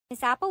Miss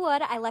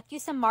Applewood, I left you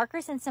some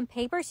markers and some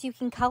paper so you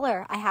can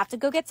color. I have to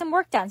go get some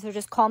work done, so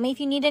just call me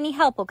if you need any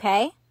help,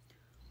 okay?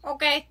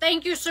 Okay,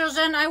 thank you,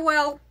 Susan. I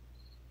will.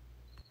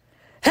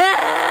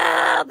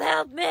 Help!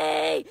 Help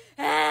me!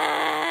 Help!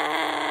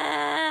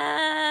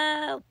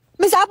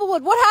 Miss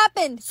Applewood, what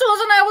happened?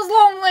 Susan, I was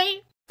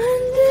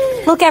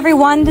lonely. Look,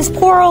 everyone, this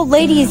poor old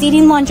lady is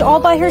eating lunch all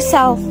by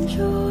herself.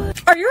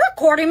 Are you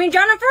recording me,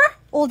 Jennifer?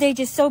 Old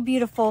age is so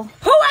beautiful.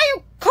 Who are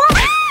you calling?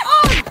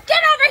 Oh, get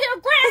over here,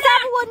 Grandma! Miss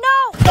Applewood, no!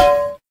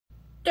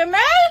 To me?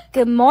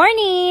 Good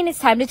morning. It's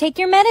time to take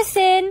your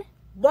medicine.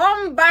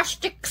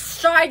 Bombastic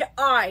side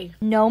eye.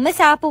 No, Miss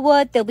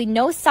Applewood, there'll be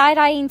no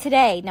side-eyeing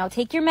today. Now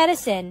take your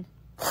medicine.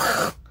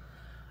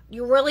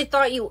 You really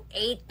thought you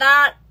ate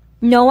that?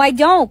 No, I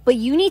don't, but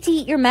you need to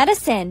eat your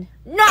medicine.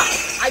 No,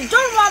 I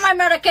don't want my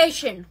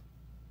medication.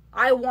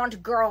 I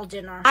want girl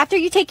dinner. After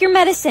you take your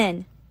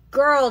medicine.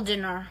 Girl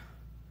dinner.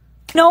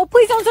 No,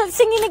 please don't start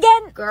singing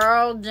again.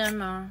 Girl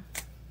dinner.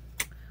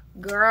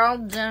 Girl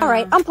dinner. All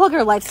right, unplug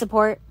your life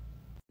support.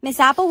 Miss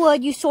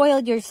Applewood, you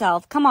soiled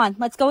yourself. Come on,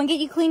 let's go and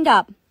get you cleaned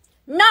up.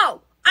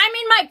 No, I'm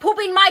in my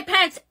pooping my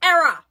pants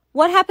era.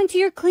 What happened to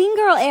your clean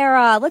girl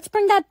era? Let's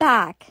bring that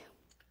back.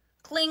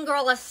 Clean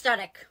girl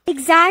aesthetic.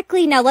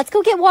 Exactly. Now let's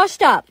go get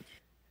washed up.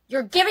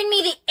 You're giving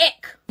me the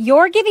ick.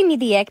 You're giving me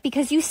the ick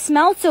because you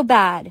smelled so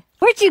bad.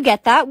 Where'd you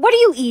get that? What are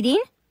you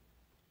eating?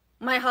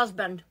 My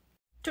husband.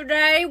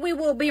 Today we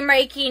will be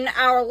making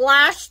our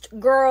last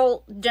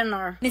girl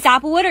dinner. Miss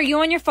Applewood, are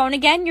you on your phone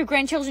again? Your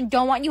grandchildren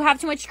don't want you to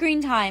have too much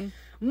screen time.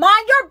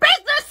 Mind your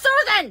business,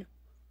 Susan!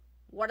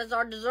 What is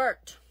our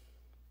dessert?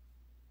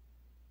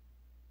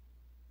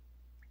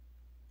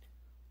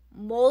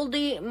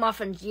 Moldy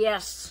muffins.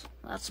 Yes,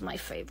 that's my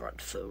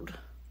favorite food.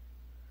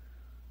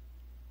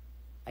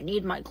 I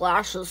need my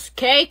glasses.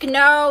 Cake?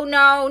 No,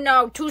 no,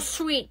 no. Too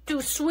sweet, too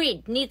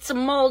sweet. Need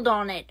some mold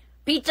on it.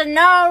 Pizza?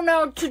 No,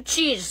 no. Too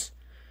cheese.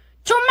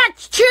 Too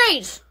much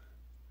cheese!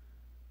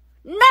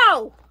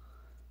 No!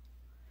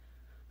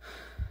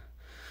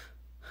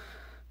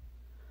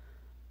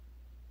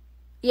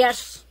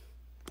 Yes.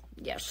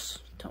 Yes.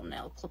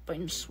 Toenail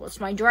clippings. What's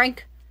my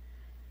drink?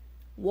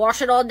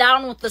 Wash it all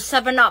down with the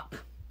 7-Up.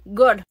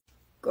 Good.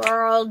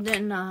 Girl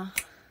dinner.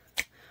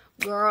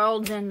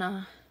 Girl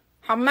dinner.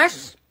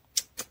 Hummus?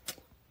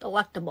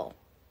 Delectable.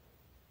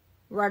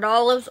 Red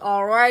olives?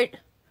 Alright.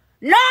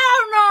 No,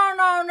 no,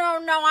 no, no,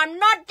 no. I'm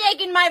not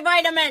taking my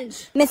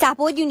vitamins. Miss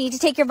Applewood, you need to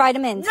take your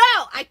vitamins. No,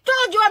 I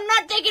told you I'm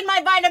not taking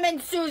my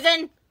vitamins,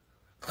 Susan.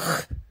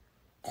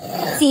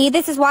 See,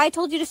 this is why I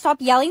told you to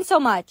stop yelling so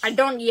much. I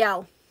don't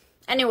yell.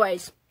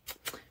 Anyways,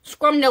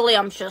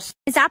 scrumdiddlyumptious.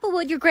 Miss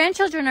Applewood, your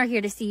grandchildren are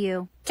here to see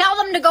you. Tell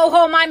them to go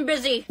home. I'm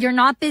busy. You're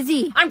not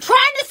busy. I'm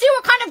trying to see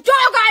what kind of dog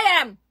I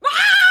am.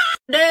 Ah!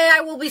 Today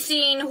I will be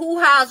seeing who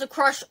has a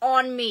crush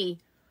on me.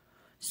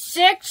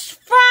 6'5".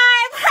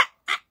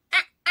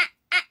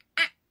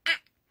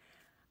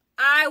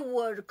 I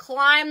would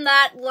climb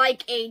that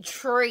like a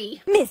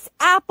tree. Miss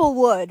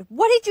Applewood,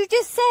 what did you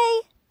just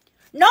say?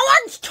 No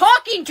one's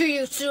talking to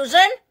you,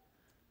 Susan.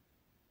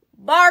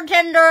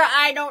 Bartender,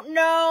 I don't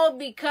know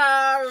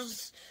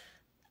because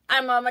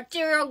I'm a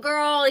material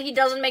girl. He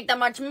doesn't make that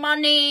much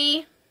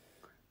money.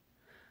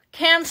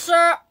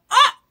 Cancer.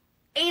 Oh,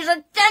 he's a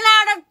 10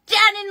 out of 10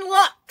 in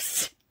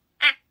looks.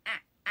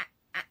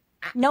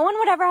 No one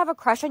would ever have a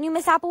crush on you,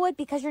 Miss Applewood,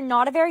 because you're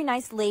not a very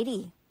nice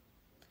lady.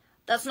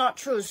 That's not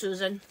true,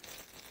 Susan.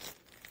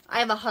 I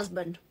have a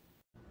husband.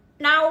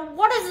 Now,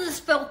 what is this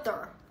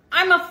filter?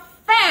 I'm a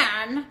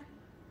fan.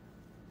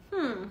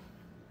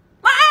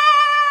 Ah!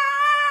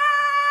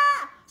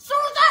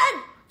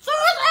 Susan!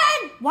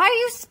 Susan! Why are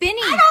you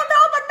spinning? I don't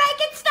know, but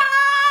make it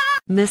stop!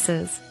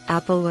 Mrs.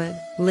 Applewood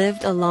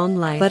lived a long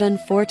life, but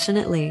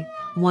unfortunately,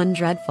 one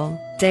dreadful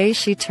day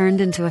she turned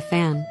into a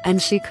fan,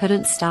 and she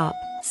couldn't stop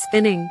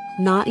spinning.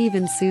 Not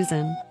even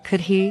Susan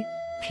could pee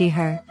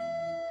her.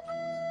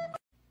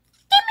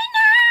 Give me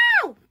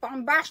now!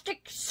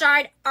 Bombastic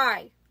side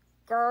eye.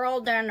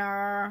 Girl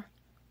dinner.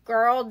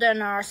 Girl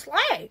dinner.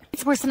 Slay.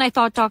 It's worse than I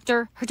thought,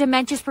 Doctor. Her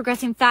dementia's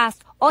progressing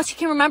fast. All she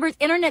can remember is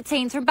internet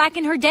sayings from back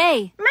in her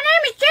day. My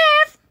name is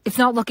Jeff. It's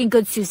not looking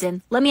good,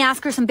 Susan. Let me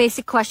ask her some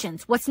basic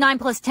questions. What's 9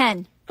 plus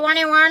 10?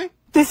 21.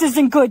 This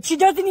isn't good. She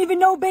doesn't even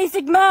know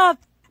basic math.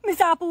 Miss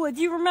Applewood,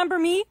 do you remember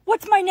me?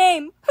 What's my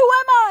name? Who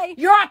am I?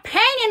 You're a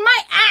pain in my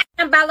ass.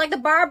 I'm bad like the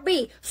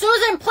Barbie.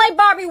 Susan, play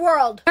Barbie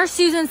World. Nurse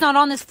Susan's not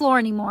on this floor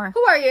anymore.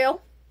 Who are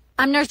you?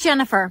 I'm Nurse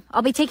Jennifer.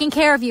 I'll be taking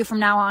care of you from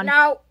now on.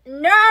 No,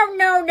 no,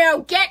 no,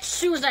 no. Get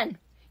Susan.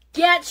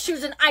 Get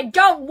Susan. I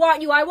don't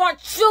want you. I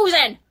want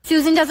Susan.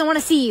 Susan doesn't want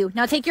to see you.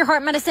 Now take your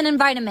heart medicine and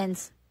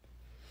vitamins.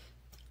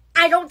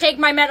 I don't take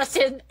my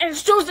medicine, and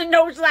Susan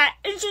knows that,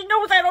 and she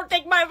knows I don't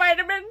take my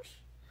vitamins.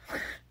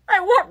 I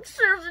want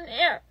Susan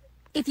here.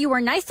 If you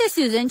were nice to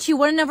Susan, she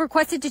wouldn't have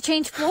requested to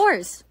change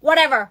floors.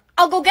 Whatever.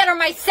 I'll go get her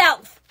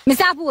myself. Miss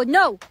Applewood,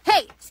 no.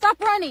 Hey, stop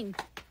running.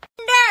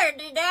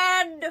 Dirty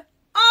Dad.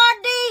 Oh,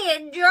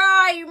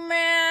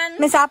 enjoyment.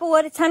 Miss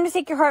Applewood, it's time to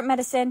take your heart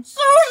medicine.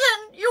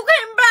 Susan, you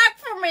came back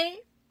for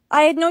me.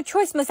 I had no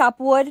choice, Miss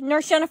Applewood.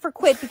 Nurse Jennifer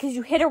quit because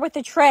you hit her with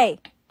a tray.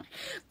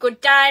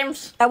 Good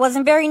times. That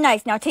wasn't very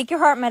nice. Now take your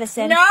heart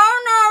medicine. No.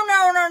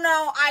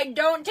 I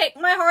don't take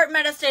my heart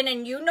medicine,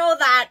 and you know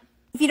that.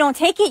 If you don't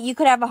take it, you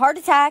could have a heart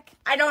attack.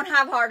 I don't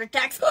have heart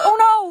attacks. Oh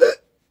no!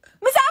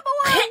 Miss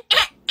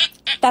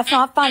Applewood! That's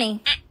not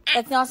funny.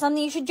 That's not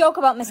something you should joke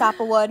about, Miss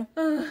Applewood.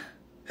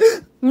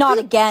 Not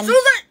again.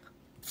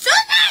 Susan!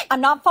 I'm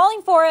not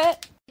falling for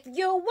it. If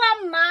you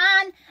want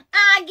mine,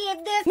 I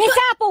give this Miss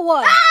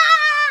Applewood! Ah!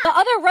 The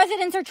other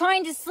residents are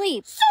trying to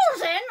sleep.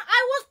 Susan,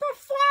 I was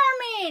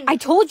performing. I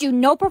told you,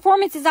 no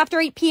performances after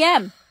 8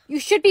 p.m. You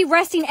should be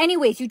resting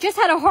anyways. You just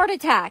had a heart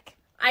attack.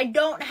 I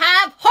don't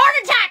have heart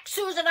attacks,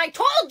 Susan. I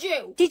told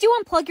you. Did you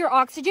unplug your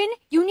oxygen?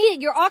 You need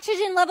it. Your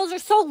oxygen levels are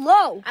so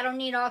low. I don't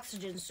need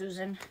oxygen,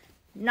 Susan.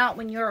 Not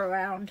when you're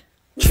around.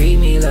 Treat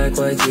me like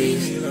white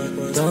teeth.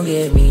 Don't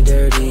get me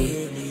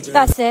dirty.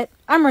 That's it.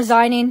 I'm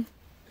resigning.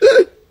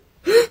 I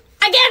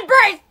can't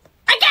breathe.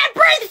 I can't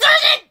breathe,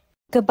 Susan.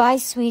 Goodbye,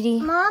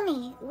 sweetie.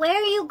 Mommy, where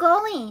are you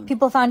going?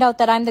 People found out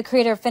that I'm the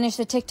creator of Finish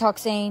the TikTok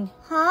saying,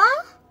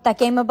 Huh? that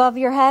game above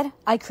your head,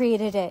 I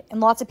created it, and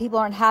lots of people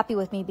aren't happy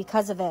with me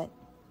because of it.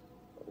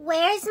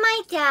 Where's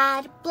my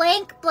dad?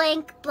 Blank,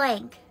 blank,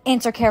 blank.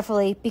 Answer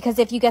carefully, because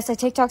if you guess a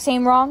TikTok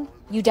saying wrong,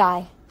 you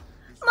die.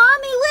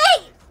 Mommy,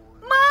 wait!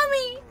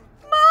 Mommy!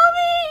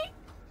 Mommy!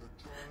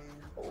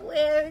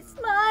 Where's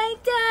my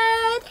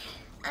dad?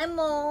 I'm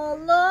all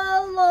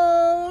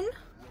alone.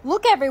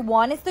 Look,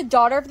 everyone, it's the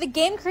daughter of the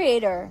game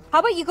creator. How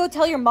about you go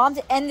tell your mom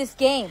to end this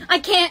game? I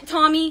can't,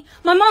 Tommy.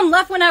 My mom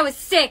left when I was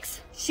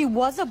 6. She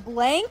was a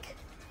blank?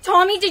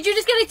 Tommy, did you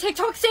just get a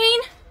TikTok saying?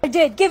 I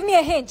did. Give me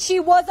a hint. She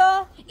was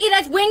a... It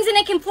has wings and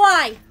it can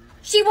fly.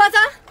 She was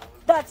a...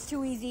 That's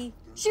too easy.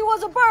 She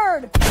was a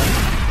bird.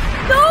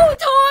 No,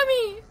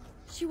 Tommy!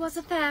 She was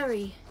a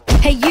fairy.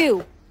 Hey,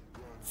 you.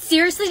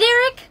 Seriously,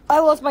 Derek? I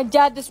lost my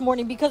dad this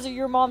morning because of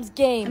your mom's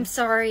game. I'm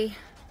sorry.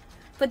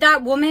 But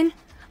that woman,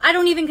 I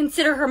don't even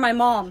consider her my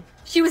mom.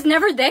 She was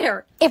never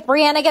there. If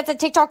Brianna gets a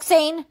TikTok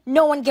saying,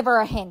 no one give her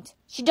a hint.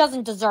 She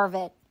doesn't deserve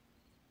it.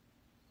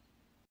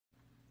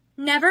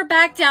 Never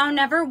back down,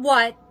 never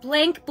what?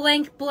 Blank,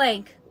 blank,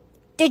 blank.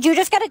 Did you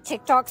just get a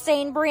TikTok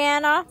saying,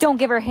 Brianna? Don't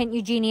give her a hint,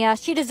 Eugenia.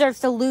 She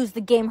deserves to lose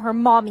the game her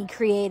mommy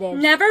created.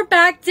 Never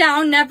back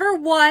down, never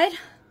what?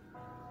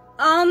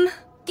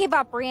 Give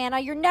up,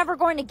 Brianna. You're never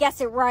going to guess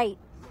it right.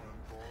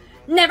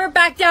 Never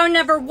back down,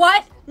 never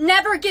what?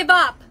 Never give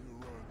up.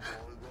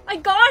 I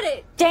got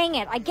it. Dang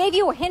it. I gave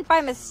you a hint by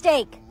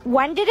mistake.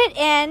 When did it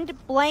end?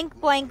 Blank,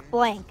 blank,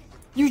 blank.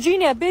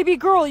 Eugenia, baby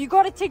girl, you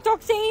got a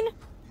TikTok saying?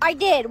 I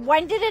did.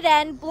 When did it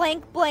end?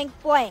 Blank, blank,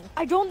 blank.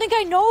 I don't think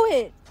I know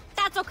it.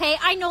 That's okay.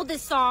 I know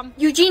this song.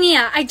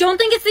 Eugenia, I don't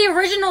think it's the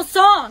original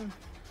song.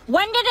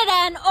 When did it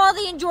end? All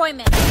the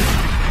enjoyment.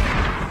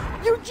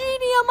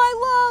 Eugenia,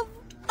 my love.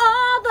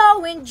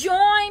 Although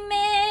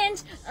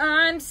enjoyment,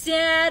 I'm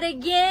sad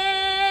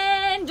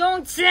again.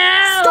 Don't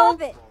tell.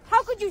 Stop it.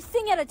 How could you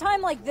sing at a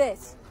time like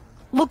this?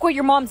 Look what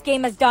your mom's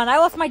game has done. I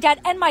lost my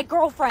dad and my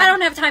girlfriend. I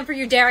don't have time for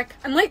you, Derek.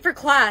 I'm late for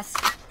class.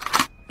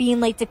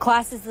 Being late to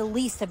class is the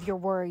least of your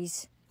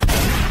worries.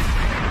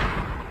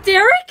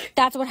 Derek?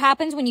 That's what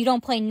happens when you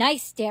don't play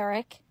nice,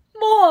 Derek.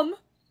 Mom.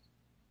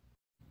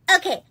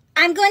 Okay,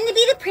 I'm going to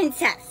be the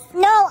princess.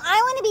 No,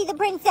 I want to be the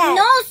princess.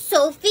 No,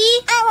 Sophie.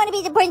 I want to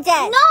be the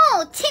princess.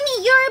 No,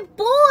 Timmy, you're a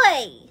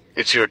boy.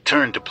 It's your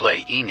turn to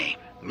play Eeny,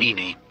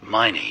 Meeny,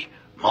 Miny,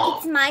 Mo.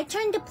 It's my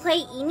turn to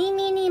play Eeny,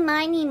 Meeny,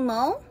 Miny,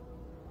 Mo?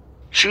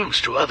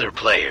 Choose to other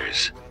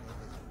players.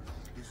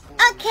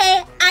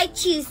 Okay, I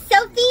choose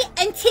Sophie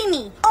and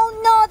Timmy. Oh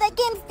no, that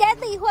game's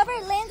deadly. Whoever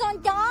it lands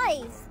on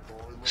dies.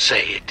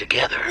 Say it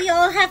together. We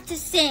all have to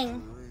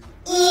sing.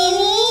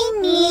 Eeny,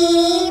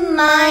 meeny,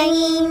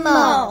 miny,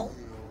 mo.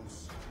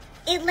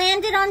 It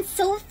landed on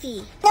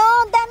Sophie.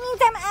 No, that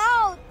means I'm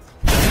out.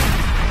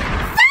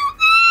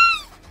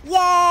 Sophie!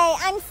 Yay,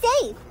 I'm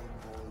safe.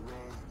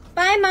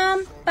 Bye,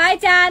 Mom. Bye,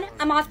 Dad.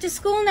 I'm off to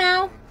school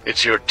now.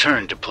 It's your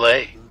turn to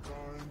play.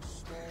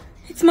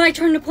 It's my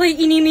turn to play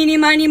Eeny, Meeny,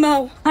 Miny,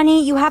 Mo.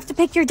 Honey, you have to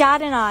pick your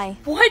dad and I.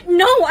 What?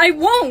 No, I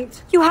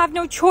won't. You have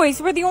no choice.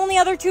 We're the only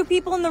other 2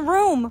 people in the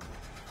room.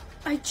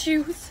 I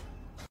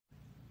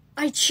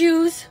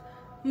choose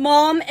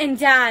Mom and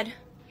Dad.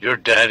 Your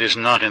dad is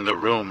not in the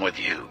room with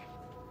you.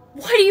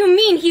 What do you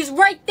mean? He's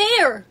right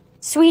there.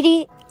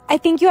 Sweetie, I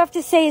think you have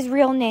to say his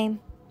real name.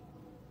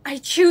 I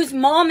choose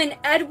Mom and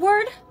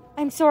Edward?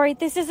 I'm sorry,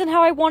 this isn't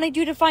how I wanted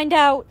you to find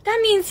out. That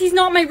means he's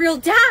not my real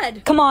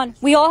dad. Come on,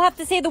 we all have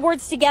to say the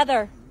words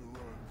together.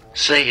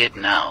 Say it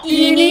now.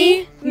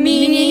 Eeny,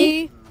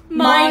 meeny,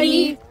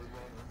 miny,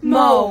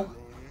 mo.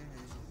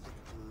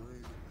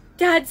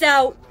 Dad's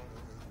out.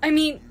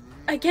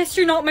 I guess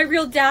you're not my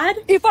real dad?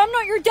 If I'm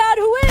not your dad,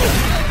 who is?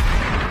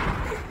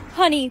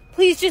 Honey,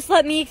 please just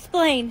let me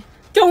explain.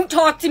 Don't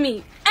talk to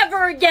me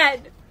ever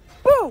again.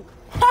 Boo!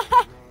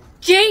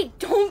 Jay,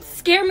 don't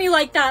scare me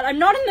like that. I'm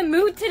not in the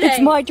mood today. It's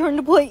my turn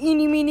to play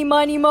Eeny, Meeny,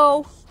 Miny,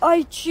 Mo.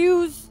 I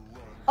choose,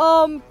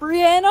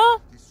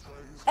 Brianna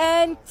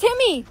and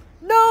Timmy.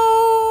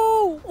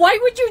 No! Why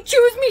would you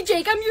choose me,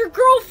 Jake? I'm your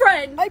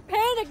girlfriend. I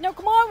panicked. Now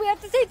come on, we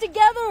have to say it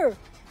together.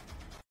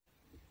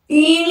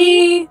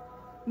 Eeny,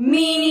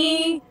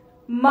 meeny,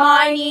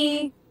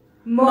 miny,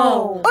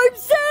 mo. I'm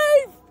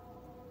safe!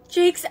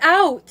 Jake's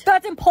out.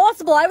 That's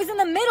impossible. I was in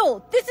the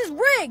middle. This is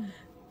rigged.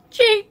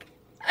 Jake,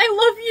 I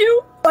love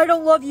you. I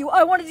don't love you.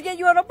 I wanted to get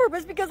you out on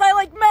purpose because I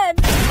like men.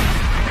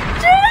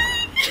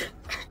 Jake!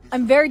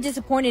 I'm very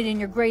disappointed in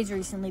your grades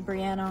recently,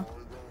 Brianna.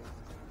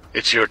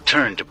 It's your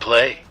turn to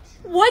play.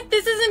 What?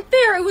 This isn't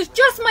fair. It was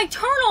just my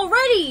turn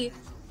already.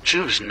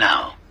 Choose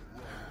now.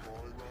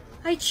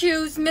 I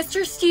choose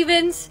Mr.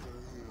 Stevens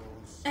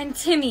and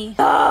Timmy.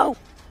 Oh!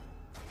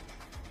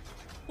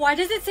 Why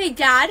does it say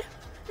Dad?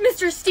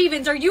 Mr.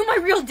 Stevens, are you my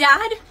real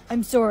dad?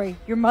 I'm sorry.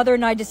 Your mother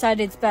and I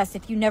decided it's best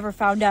if you never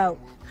found out.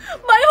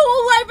 My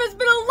whole life has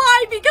been a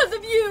lie because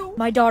of you.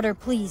 My daughter,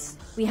 please.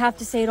 We have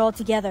to say it all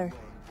together.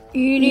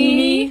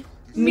 Eeny,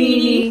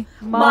 meeny,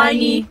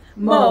 miny,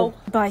 mo.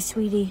 Bye,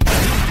 sweetie.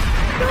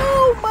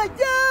 No, my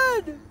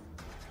dad!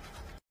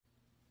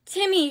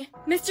 Timmy,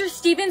 Mr.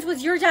 Stevens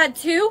was your dad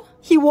too?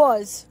 He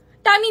was.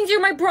 That means you're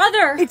my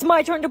brother. It's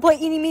my turn to play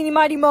Eeny, meeny,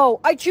 miny, mo.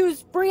 I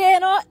choose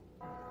Brianna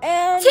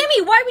and...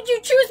 Timmy, why would you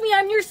choose me?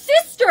 I'm your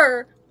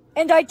sister.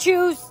 And I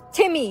choose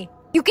Timmy.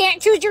 You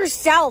can't choose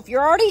yourself.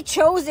 You're already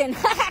chosen.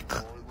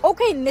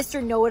 Okay,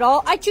 Mr.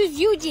 Know-It-All. I choose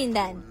Eugene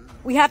then.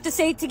 We have to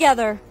say it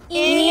together.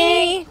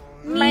 Eeny,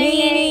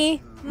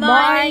 meeny,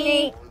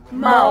 miny,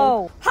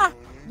 mo. Ha!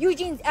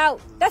 Eugene's out.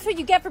 That's what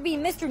you get for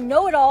being Mr.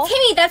 Know-It-All.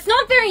 Timmy, that's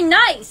not very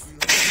nice.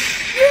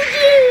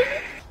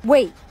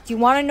 Wait, do you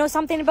want to know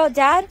something about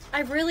Dad?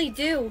 I really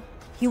do.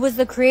 He was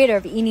the creator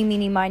of Eeny,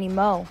 Meeny, Miny,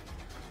 Mo.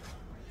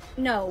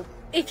 No.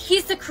 If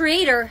he's the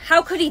creator,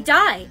 how could he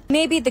die?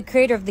 Maybe the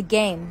creator of the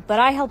game, but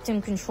I helped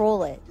him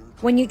control it.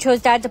 When you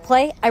chose Dad to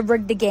play, I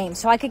rigged the game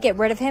so I could get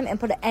rid of him and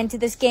put an end to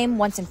this game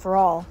once and for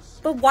all.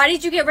 But why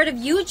did you get rid of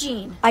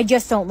Eugene? I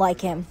just don't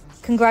like him.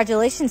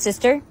 Congratulations,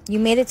 sister. You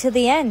made it to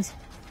the end.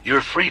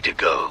 You're free to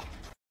go.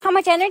 How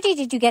much energy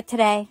did you get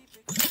today?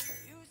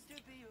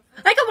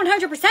 I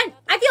got 100%.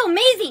 I feel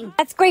amazing.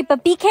 That's great,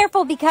 but be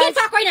careful because... Can't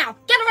talk right now.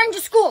 Get run to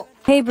school.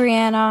 Hey,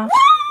 Brianna.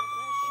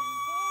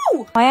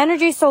 Woo! My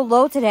energy's so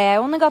low today. I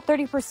only got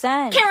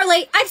 30%. Can't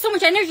relate. I have so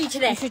much energy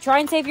today. You should try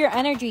and save your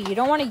energy. You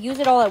don't want to use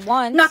it all at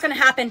once. Not gonna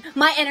happen.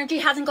 My energy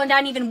hasn't gone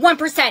down even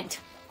 1%.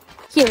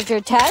 Here's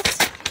your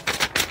test.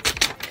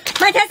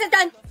 My test is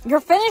done. You're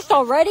finished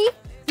already?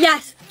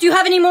 Yes. Do you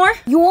have any more?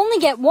 You only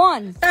get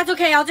one. That's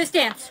okay. I'll just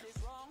dance.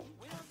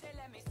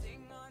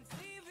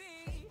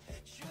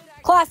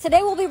 Class,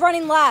 today we'll be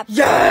running laps.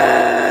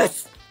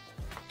 Yes!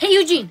 Hey,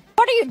 Eugene.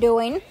 What are you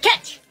doing?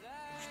 Catch.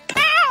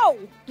 Ow!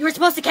 You were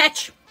supposed to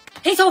catch.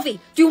 Hey, Sophie.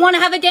 Do you want to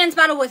have a dance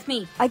battle with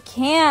me? I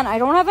can't. I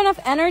don't have enough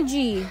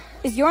energy.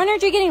 Is your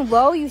energy getting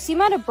low? You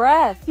seem out of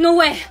breath. No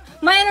way.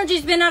 My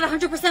energy's been at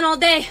 100% all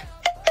day.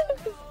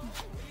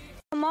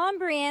 Come on,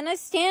 Brianna.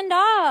 Stand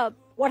up.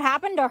 What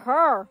happened to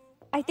her?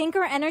 I think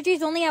her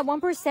energy's only at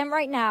 1%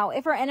 right now.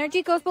 If her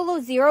energy goes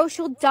below 0,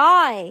 she'll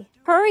die.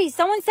 Hurry,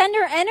 someone send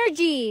her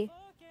energy.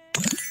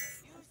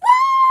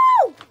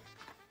 Woo!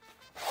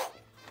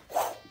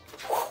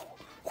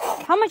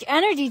 How much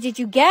energy did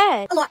you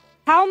get? A lot.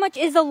 How much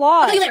is a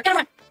lot? I'll see you later. Gotta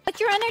run. What's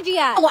your energy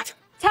at? A lot.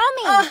 Tell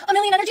me. 1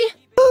 million energy.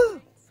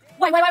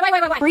 Why?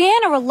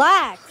 Brianna,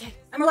 relax. Okay,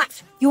 I'm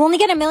relaxed. You only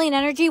get 1 million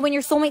energy when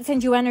your soulmate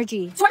sends you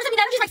energy. So what does that mean?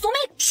 Energy is my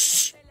soulmate?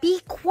 Shh. Be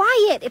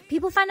quiet. If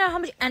people find out how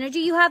much energy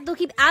you have, they'll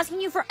keep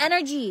asking you for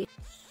energy.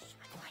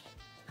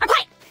 I'm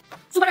quiet.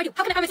 So what do I do?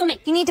 How can I find my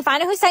soulmate? You need to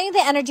find out who sent you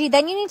the energy,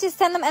 then you need to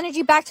send them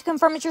energy back to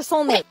confirm it's your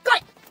soulmate. Okay, got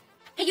it.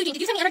 Hey, Eugene,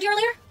 did you send me energy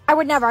earlier? I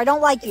would never. I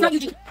don't like It's you. not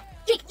Eugene.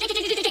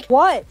 Jake.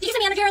 What? Did you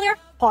send me energy earlier?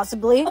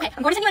 Possibly. Okay,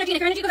 I'm going to send you energy, and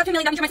if your energy goes up to 1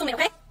 million, that means you're my soulmate,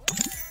 okay?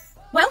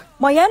 Well?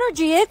 My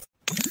energy, it's...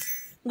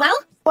 Well?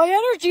 My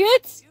energy,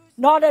 it's...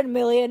 Not at 1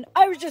 million.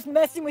 I was just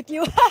messing with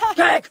you.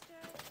 Jake!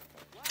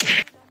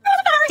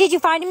 Did you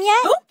find him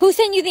yet? Who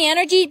sent you the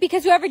energy?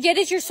 Because whoever did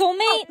is your soulmate?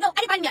 Oh, no, I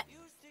didn't find him yet.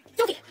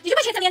 Sophie, did you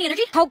by chance send me any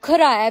energy? How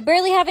could I? I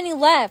barely have any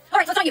left.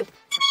 Alright, so it's not you.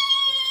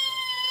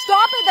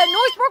 Stop it! That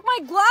noise broke my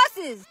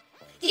glasses!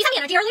 Did you send me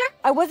energy earlier?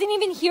 I wasn't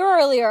even here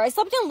earlier. I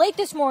slept in late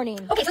this morning.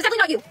 Okay, so it's definitely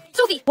not you.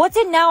 Sophie! What's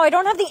it now? I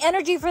don't have the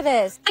energy for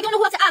this. I don't know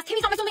who else to ask.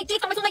 Timmy's not my soulmate,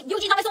 Jake's not my soulmate,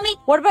 Eugene's not my soulmate.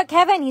 What about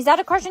Kevin? He's had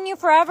a crush on you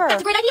forever.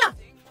 That's a great idea.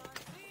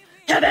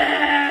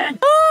 Kevin!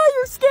 Oh,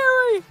 you're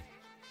scary!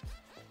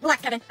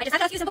 Relax, Kevin. I just had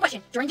to ask you a simple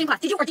question. During gym class,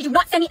 did you or did you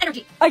not send me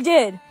energy? I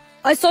did.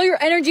 I saw your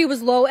energy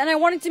was low, and I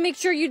wanted to make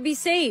sure you'd be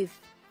safe.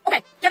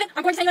 Okay, Kevin,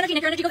 I'm going to send you energy, and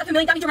if your energy goes up to 1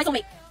 million, that means you're my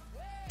soulmate.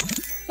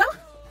 Well?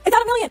 It's at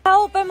 1 million.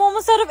 Help, I'm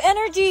almost out of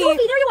energy.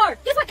 Sophie, there you are.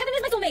 Guess what? Kevin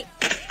is my soulmate.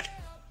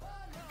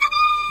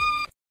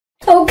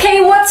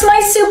 Okay, what's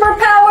my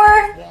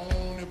superpower?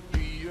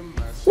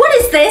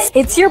 What is this?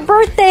 It's your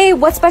birthday.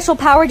 What special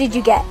power did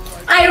you get?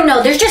 I don't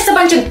know. There's just a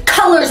bunch of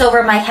colors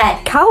over my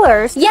head.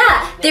 Colors?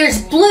 Yeah,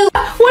 there's blue.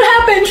 What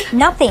happened?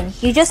 Nothing.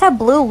 You just have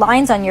blue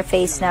lines on your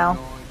face now.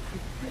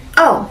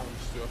 Oh.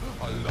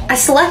 I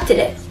selected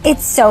it.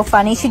 It's so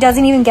funny. She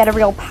doesn't even get a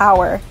real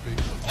power.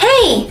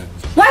 Hey!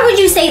 Why would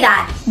you say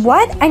that?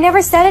 What? I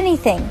never said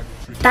anything.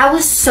 That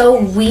was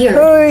so weird.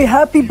 Hey,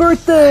 happy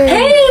birthday!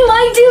 Hey,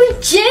 my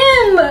dude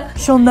Jim!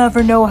 She'll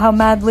never know how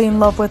madly in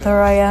love with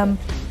her I am.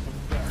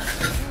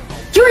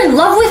 You're in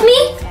love with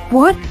me?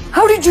 What?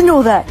 How did you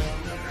know that?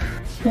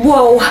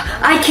 Whoa,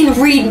 I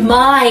can read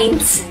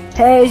minds.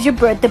 Hey, is your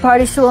birthday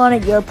party still on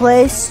at your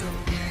place?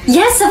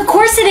 Yes, of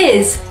course it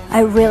is. I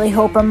really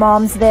hope her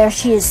mom's there.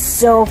 She is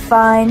so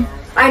fine.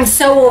 I'm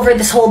so over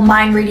this whole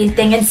mind reading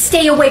thing, and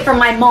stay away from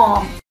my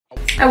mom.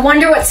 I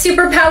wonder what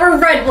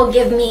superpower Red will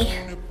give me.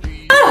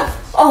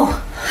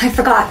 Oh, I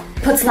forgot.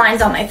 Puts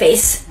lines on my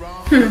face.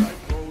 I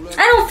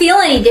don't feel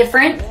any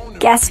different.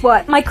 Guess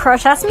what? My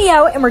crush asked me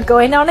out and we're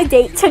going on a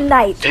date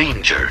tonight.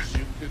 Danger.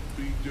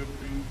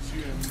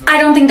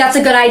 I don't think that's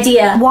a good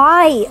idea.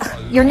 Why?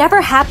 You're never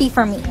happy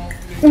for me.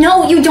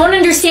 No, you don't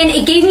understand.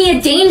 It gave me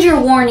a danger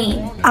warning.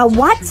 A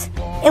what?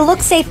 It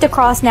looks safe to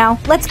cross now.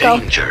 Let's go.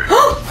 Danger.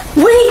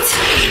 Wait!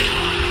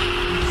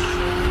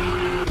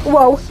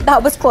 Whoa,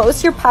 that was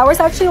close. Your power's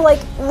actually, like,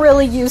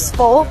 really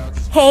useful.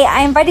 Hey,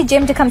 I invited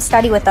Jim to come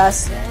study with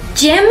us.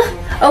 Jim?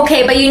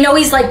 Okay, but you know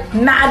he's like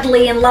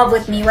madly in love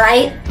with me,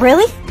 right?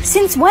 Really?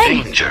 Since when?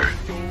 Danger.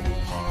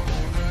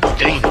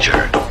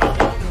 Danger.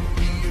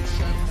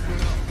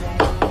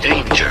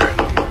 Danger.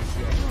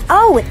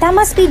 Oh, that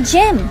must be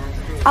Jim.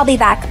 I'll be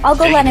back. I'll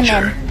go let him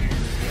Danger.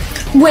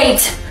 in.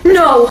 Wait,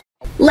 no.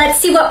 Let's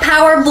see what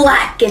power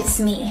Black gives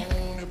me.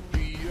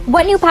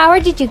 What new power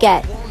did you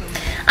get?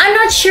 I'm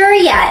not sure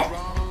yet.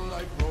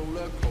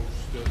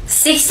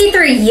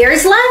 63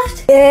 years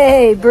left?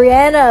 Hey,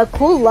 Brianna,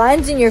 cool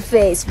lines in your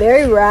face.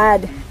 Very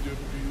rad.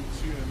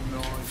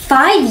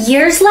 5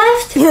 years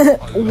left?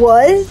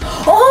 What?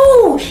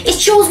 Oh, it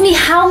shows me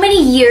how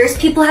many years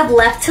people have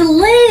left to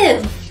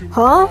live.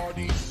 Huh?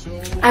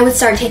 I would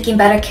start taking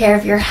better care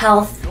of your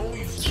health.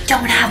 You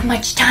don't have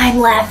much time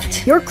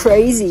left. You're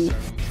crazy.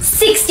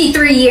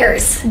 63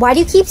 years. Why do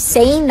you keep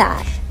saying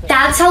that?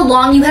 That's how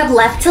long you have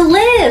left to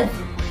live.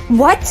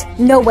 What?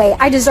 No way.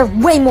 I deserve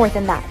way more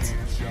than that.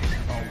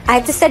 I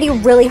have to study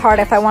really hard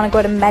if I want to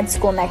go to med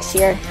school next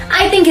year.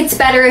 I think it's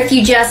better if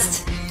you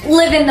just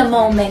live in the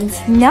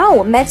moment.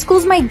 No, med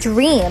school's my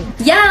dream.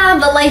 Yeah,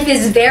 but life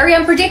is very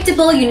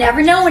unpredictable. You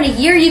never know. In a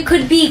year, you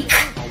could be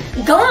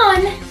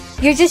gone.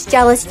 You're just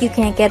jealous you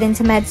can't get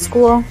into med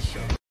school.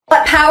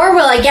 What power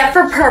will I get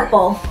for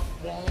purple?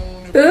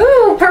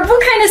 Ooh, purple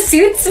kind of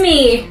suits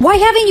me. Why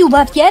haven't you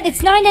left yet?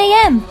 It's 9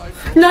 a.m.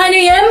 9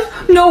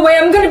 a.m.? No way,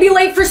 I'm gonna be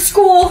late for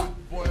school.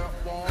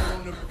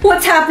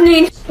 What's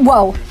happening?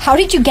 Whoa, how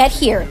did you get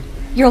here?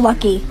 You're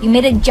lucky. You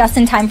made it just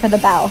in time for the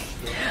bell.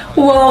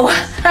 Whoa,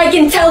 I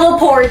can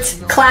teleport.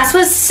 Class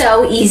was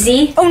so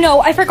easy. Oh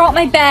no, I forgot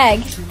my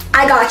bag.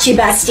 I got you,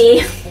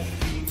 bestie.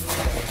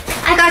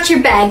 I got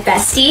your bag,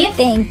 bestie.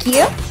 Thank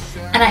you.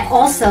 And I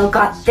also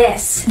got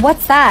this.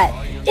 What's that?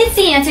 It's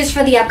the answers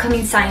for the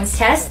upcoming science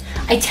test.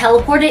 I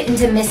teleported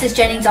into Mrs.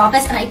 Jennings'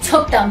 office and I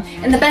took them.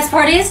 And the best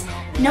part is,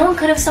 no one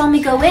could have saw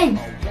me go in.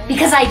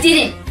 Because I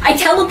didn't. I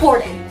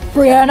teleported.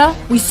 Brianna,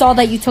 we saw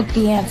that you took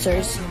the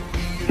answers.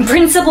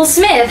 Principal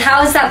Smith,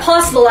 how is that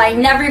possible? I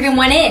never even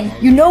went in.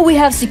 You know we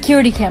have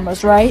security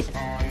cameras, right?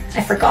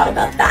 I forgot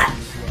about that.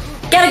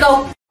 Gotta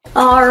go.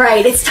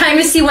 Alright, it's time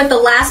to see what the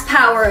last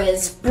power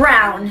is.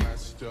 Brown.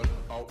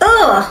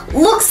 Ugh,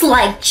 looks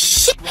like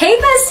shit. Hey,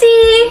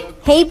 bestie.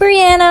 Hey,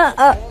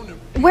 Brianna,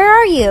 where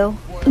are you?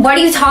 What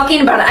are you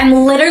talking about?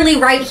 I'm literally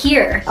right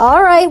here.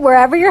 All right,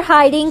 wherever you're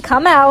hiding,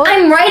 come out.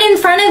 I'm right in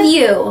front of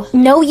you.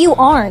 No, you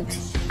aren't.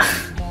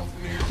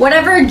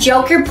 Whatever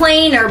joke you're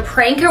playing or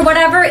prank or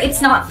whatever,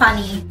 it's not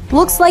funny.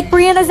 Looks like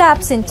Brianna's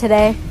absent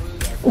today.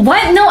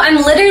 What? No, I'm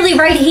literally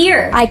right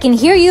here. I can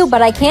hear you,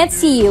 but I can't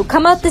see you.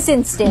 Come out this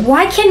instant.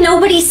 Why can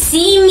nobody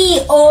see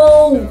me?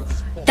 Oh,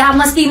 that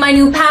must be my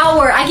new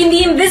power. I can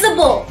be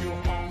invisible.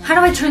 How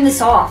do I turn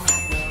this off?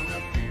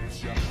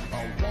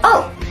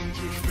 Oh.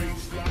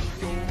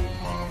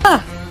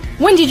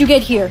 When did you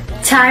get here?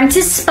 Time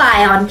to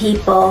spy on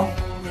people.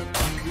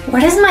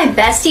 What is my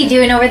bestie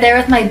doing over there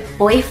with my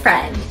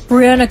boyfriend?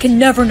 Brianna can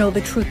never know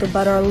the truth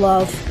about our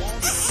love.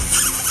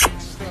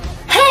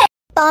 Hey!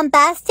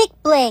 Bombastic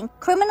blank.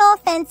 Criminal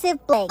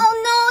offensive blank. Oh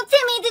no,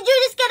 Timmy, did you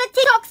just get a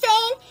TikTok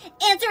saying?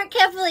 Answer it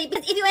carefully,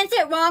 because if you answer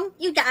it wrong,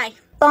 you die.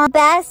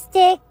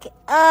 Bombastic,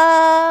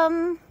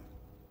 Timmy,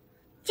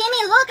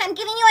 look, I'm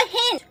giving you a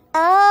hint.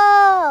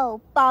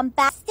 Oh,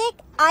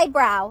 bombastic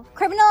eyebrow.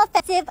 Criminal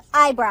offensive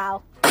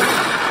eyebrow. No!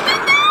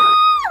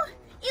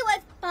 It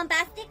was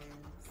bombastic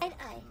side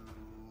eye.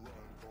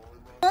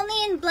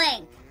 Only in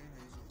blank.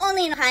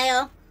 Only in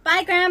Ohio.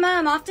 Bye, Grandma.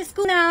 I'm off to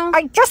school now.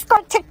 I just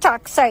got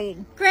TikTok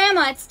saying.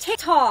 Grandma, it's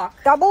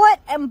TikTok. Double it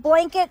and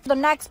blank it the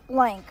next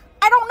blank.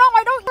 I don't know.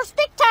 I don't use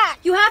TikTok.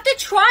 You have to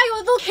try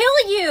or they'll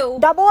kill you.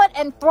 Double it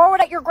and throw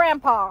it at your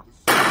grandpa.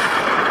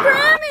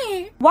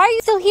 Grammy! Why are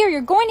you still here?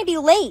 You're going to be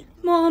late.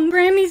 Mom,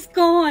 Grammy's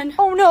gone.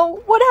 Oh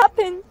no, what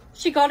happened?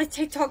 She got a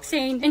TikTok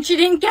saying and she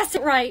didn't guess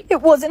it right.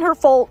 It wasn't her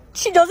fault.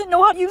 She doesn't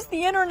know how to use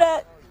the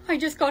internet. I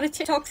just got a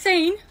TikTok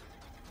saying.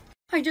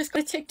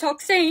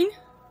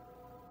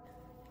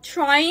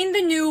 Trying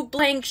the new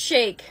blank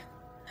shake.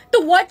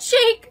 The what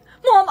shake?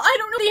 Mom, I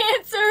don't know the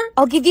answer.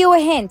 I'll give you a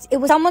hint. It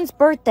was someone's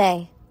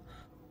birthday.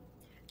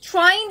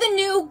 Trying the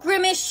new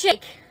grimace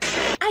shake.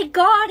 I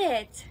got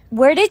it.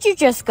 Where did you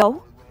just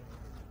go?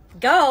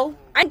 Go?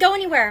 I'd go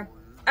anywhere.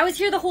 I was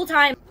here the whole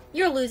time.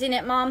 You're losing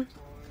it, Mom.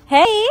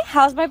 Hey,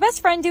 how's my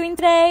best friend doing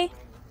today?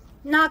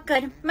 Not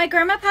good. My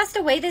grandma passed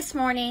away this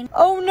morning.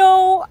 Oh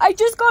no, I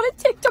just got a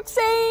TikTok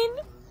saying.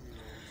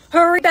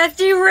 Hurry,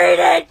 Bestie, read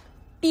it!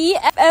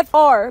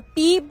 BFFR,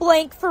 be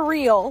blank for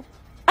real.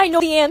 I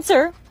know the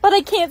answer, but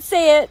I can't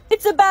say it.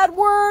 It's a bad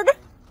word.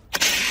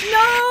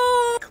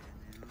 No!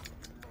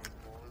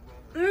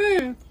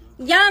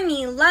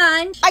 Yummy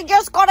lunch. I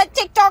just got a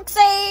TikTok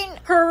saying.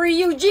 Hurry,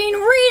 Eugene,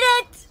 read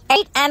it!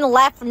 8 and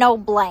left no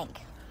blank.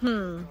 8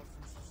 and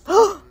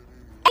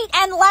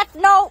left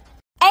no.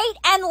 8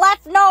 and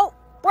left no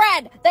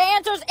bread. The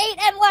answer's 8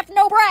 and left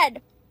no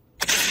bread.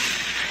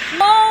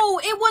 No,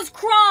 it was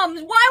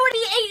crumbs. Why would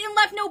he 8 and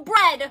left no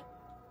bread?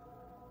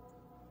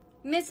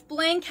 Miss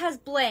Blank has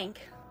blank.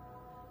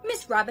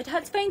 Miss Rabbit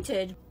has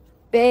fainted.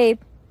 Babe,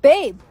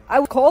 I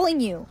was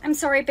calling you. I'm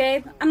sorry,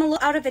 babe. I'm a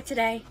little out of it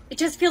today. It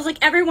just feels like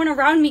everyone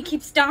around me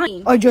keeps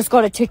dying. I just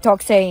got a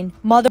TikTok saying,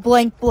 mother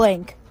blank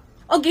blank.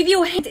 I'll give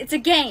you a hint. It's a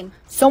game.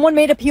 Someone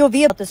made a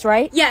POV about this,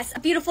 right? Yes, a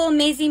beautiful,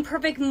 amazing,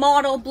 perfect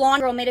model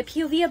blonde girl made a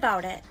POV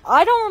about it.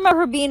 I don't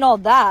remember her being all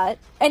that.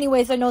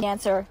 Anyways, I know the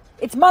answer.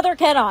 It's Mother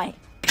Can I.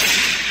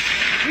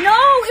 No,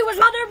 it was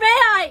Mother May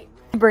I.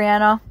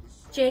 Brianna.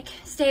 Jake,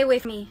 stay away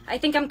from me. I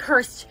think I'm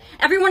cursed.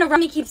 Everyone around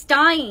me keeps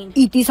dying.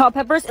 Eat these hot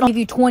peppers and I'll give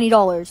you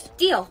 $20.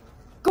 Deal.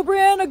 Go,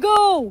 Brianna,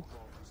 go!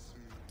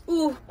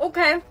 Ooh,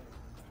 okay.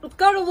 Let's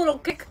go to little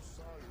kick.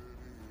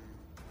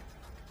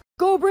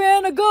 Go,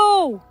 Brianna,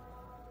 go!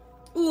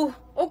 Ooh,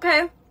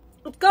 okay.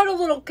 Let's go to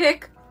little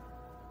kick.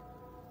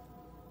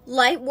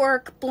 Light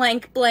work,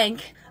 blank,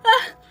 blank.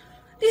 Ah,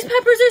 these peppers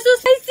are so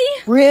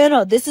spicy.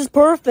 Brianna, this is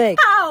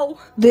perfect. Ow!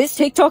 This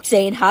TikTok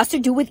saying has to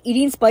do with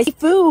eating spicy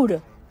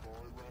food.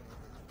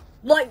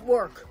 Light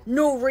work,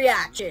 no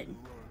reaction.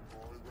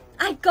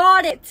 I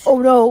got it. Oh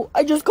no,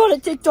 I just got a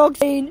TikTok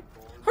saying.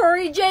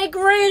 Hurry, Jake,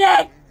 read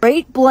it.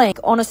 Rate blank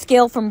on a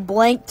scale from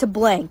blank to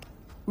blank.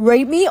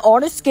 Rate me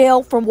on a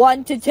scale from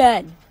 1 to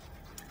 10.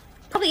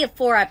 Probably a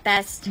 4 at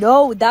best.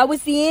 No, that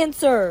was the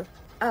answer.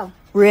 Oh.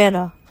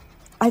 Brianna,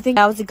 I think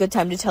now is a good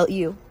time to tell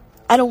you.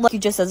 I don't like you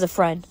just as a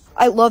friend.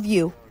 I love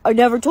you. I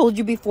never told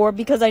you before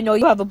because I know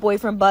you have a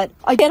boyfriend, but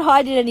I can't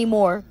hide it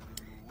anymore.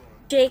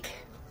 Jake,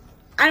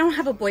 I don't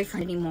have a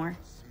boyfriend anymore.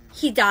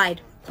 He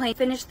died.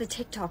 Finish the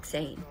TikTok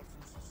saying.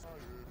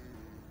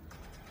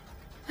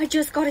 I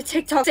just got a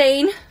TikTok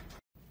saying.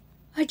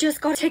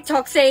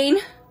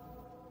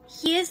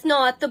 He is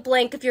not the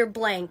blank of your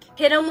blank.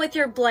 Hit him with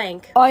your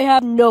blank. I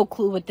have no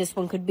clue what this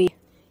one could be.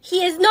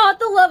 He is not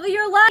the love of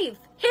your life.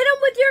 Hit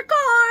him with your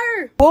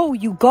car. Whoa,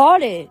 you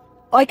got it.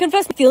 I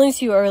confessed my feelings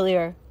to you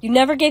earlier. You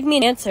never gave me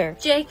an answer.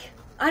 Jake,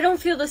 I don't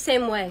feel the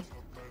same way.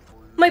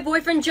 My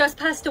boyfriend just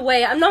passed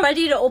away. I'm not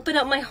ready to open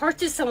up my heart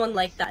to someone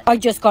like that. I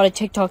just got a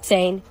TikTok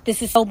saying,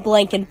 this is so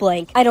blank and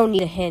blank. I don't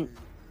need a hint.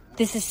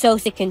 This is so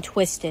sick and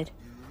twisted.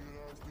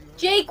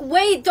 Jake,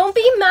 wait. Don't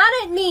be mad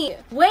at me.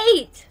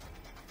 Wait.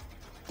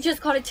 I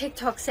just got a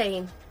TikTok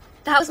saying,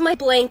 that was my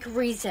blank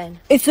reason.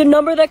 It's the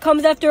number that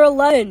comes after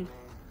 11.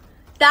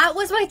 That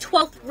was my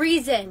 12th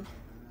reason.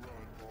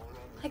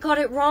 I got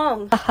it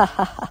wrong.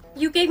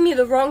 You gave me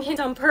the wrong hint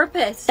on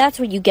purpose. That's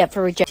what you get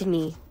for rejecting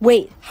me.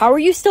 Wait, how are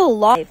you still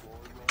alive?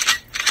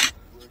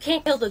 You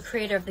can't kill the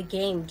creator of the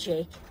game,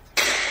 Jake.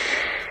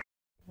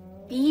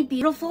 Be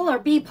beautiful or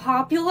be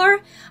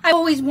popular? I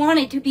always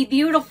wanted to be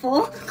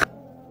beautiful.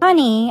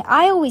 Honey,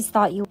 I always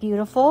thought you were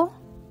beautiful.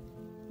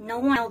 No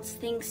one else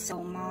thinks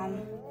so,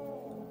 Mom.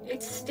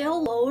 It's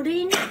still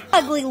loading.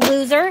 Ugly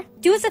loser.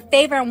 Do us a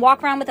favor and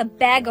walk around with a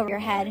bag over your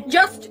head.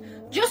 Just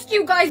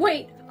you guys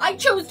wait. I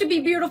chose to be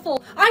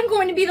beautiful. I'm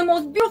going to be the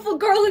most beautiful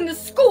girl in the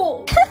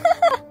school.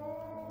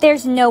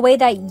 There's no way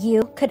that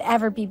you could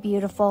ever be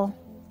beautiful.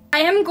 I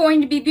am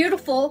going to be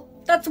beautiful.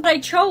 That's what I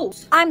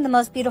chose. I'm the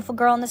most beautiful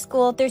girl in the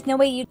school. There's no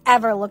way you'd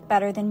ever look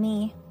better than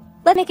me.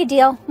 Let's make a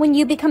deal. When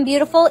you become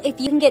beautiful, if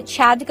you can get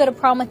Chad to go to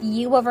prom with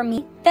you over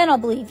me, then I'll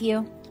believe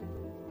you.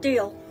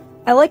 Deal.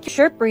 I like your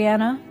shirt,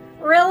 Brianna.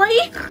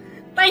 Really?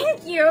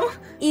 Thank you.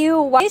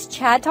 Ew, why is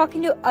Chad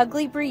talking to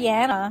ugly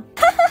Brianna?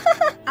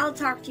 I'll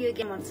talk to you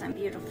again once I'm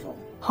beautiful.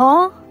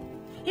 Huh?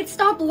 It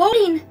stopped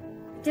loading.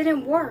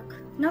 Didn't work.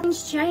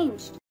 Nothing's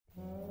changed.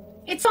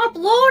 It stopped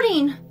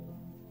loading.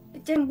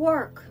 It didn't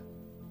work.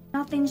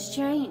 Nothing's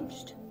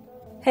changed.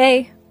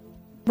 Hey,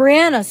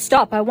 Brianna,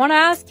 stop. I want to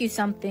ask you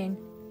something.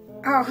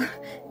 Oh,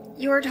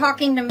 you were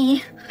talking to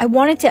me. I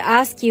wanted to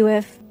ask you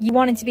if you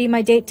wanted to be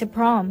my date to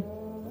prom.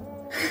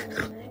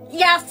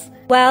 Yes.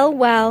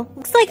 Well,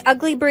 looks like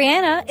ugly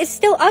Brianna is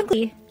still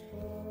ugly.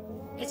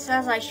 It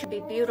says I should be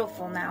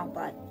beautiful now,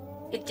 but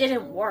it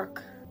didn't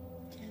work.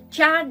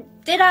 Chad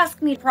did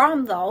ask me to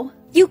prom, though.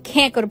 You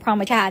can't go to prom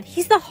with Chad.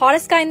 He's the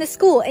hottest guy in the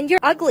school, and you're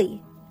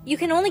ugly. You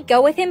can only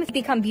go with him if you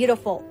become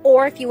beautiful,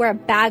 or if you wear a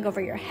bag over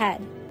your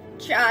head.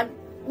 Chad,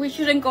 we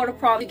shouldn't go to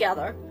prom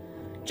together.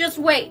 Just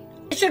wait.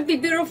 I should be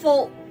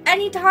beautiful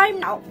anytime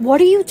now.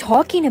 What are you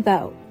talking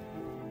about?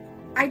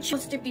 I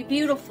chose to be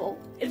beautiful.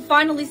 It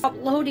finally stopped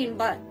loading,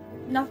 but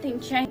nothing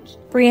changed.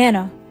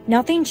 Brianna,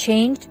 nothing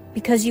changed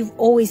because you've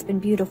always been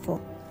beautiful.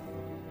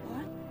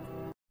 What?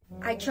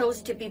 I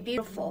chose to be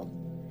beautiful.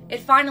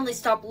 It finally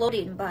stopped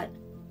loading, but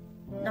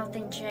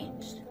nothing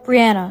changed.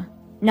 Brianna,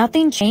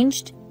 nothing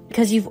changed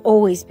because you've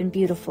always been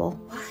beautiful.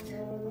 What?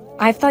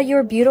 I've thought you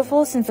were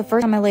beautiful since the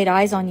first time I laid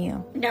eyes on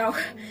you. No,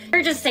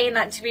 you're just saying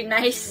that to be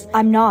nice.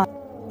 I'm not.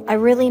 I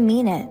really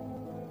mean it.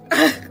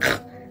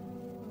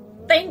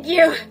 Thank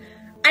you.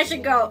 I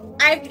should go.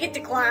 I have to get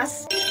to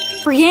class.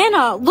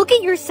 Brianna, look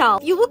at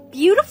yourself. You look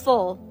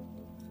beautiful.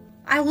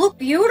 I look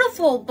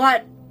beautiful,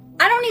 but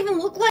I don't even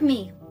look like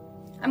me.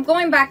 I'm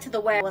going back to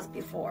the way I was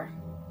before.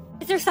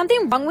 Is there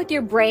something wrong with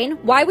your brain?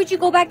 Why would you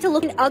go back to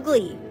looking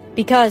ugly?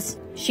 Because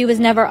she was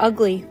never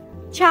ugly.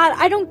 Chad,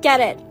 I don't get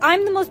it.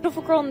 I'm the most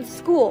beautiful girl in the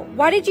school.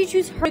 Why did you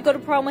choose her to go to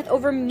prom with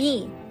over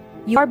me?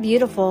 You are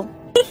beautiful.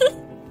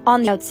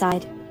 On the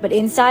outside, but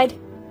inside,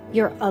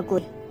 you're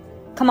ugly.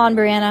 Come on,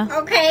 Brianna.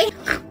 Okay.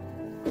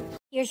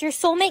 Here's your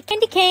soulmate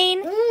candy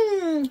cane.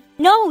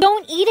 No,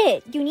 don't eat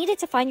it. You need it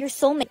to find your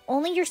soulmate.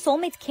 Only your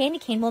soulmate's candy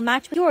cane will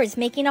match with yours,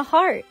 making a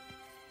heart.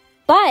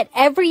 But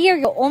every year,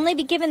 you'll only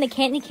be given the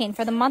candy cane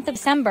for the month of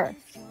December.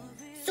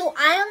 So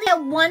I only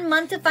have 1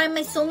 month to find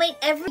my soulmate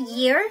every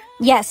year?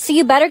 Yes, so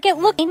you better get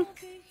looking.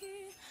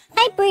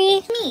 Hi,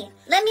 Bree. Me,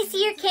 let me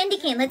see your candy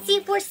cane. Let's see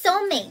if we're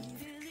soulmates.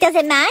 Does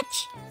it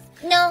match?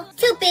 No,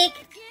 too big.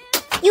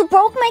 You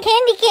broke my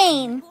candy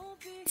cane.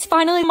 It's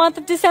finally the month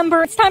of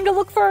December. It's time to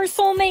look for our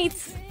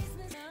soulmates.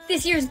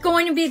 This year is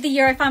going to be the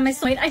year I find my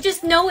soulmate. I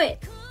just know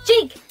it.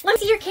 Jake, let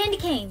me see your candy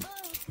cane.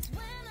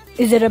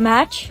 Is it a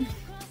match?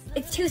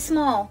 It's too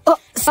small.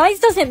 Size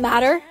doesn't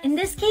matter. In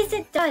this case,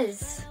 it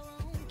does.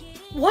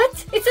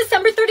 What? It's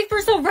December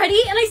 31st already,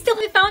 and I still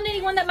haven't found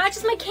anyone that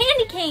matches my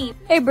candy cane.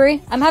 Hey,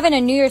 Brie, I'm having a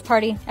New Year's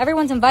party.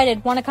 Everyone's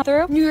invited. Want to come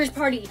through? New Year's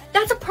party.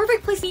 That's a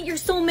perfect place to meet your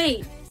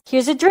soulmate.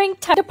 Here's a drink.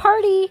 Time to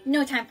party.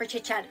 No time for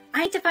chit-chat.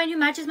 I need to find who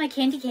matches my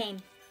candy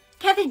cane.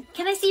 Kevin,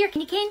 can I see your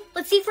candy cane?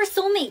 Let's see if we're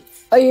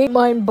soulmates. I ate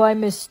mine by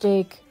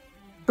mistake.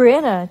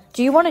 Brianna,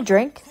 do you want a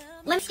drink?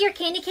 Let me see your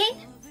candy cane.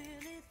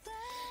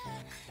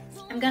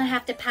 I'm gonna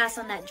have to pass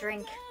on that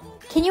drink.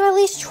 Can you at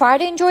least try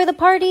to enjoy the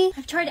party?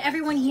 I've tried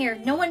everyone here.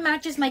 No one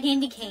matches my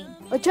candy cane.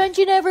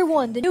 Attention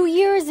everyone, the new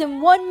year is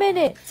in 1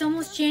 minute. It's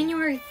almost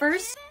January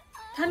 1st.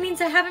 That means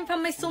I haven't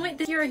found my soulmate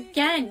this year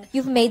again.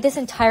 You've made this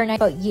entire night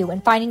about you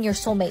and finding your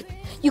soulmate.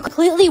 You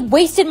completely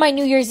wasted my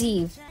New Year's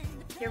Eve.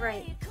 You're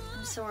right.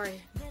 I'm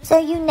sorry. So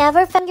you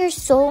never found your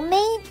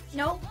soulmate?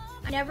 Nope,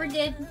 I never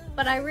did.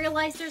 But I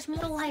realized there's more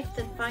to life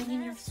than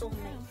finding your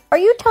soulmate. Are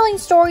you telling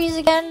stories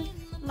again?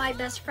 My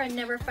best friend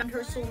never found her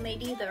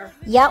soulmate either.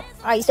 Yep,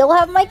 I still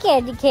have my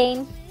candy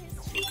cane.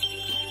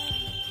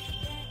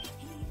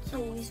 It's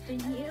always been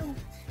you.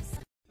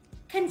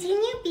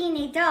 Continue being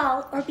a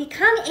doll or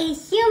become a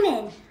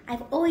human.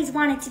 I've always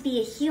wanted to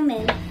be a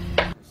human.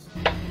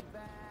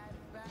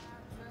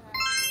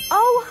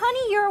 Oh,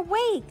 honey, you're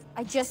awake.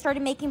 I just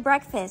started making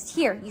breakfast.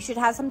 Here, you should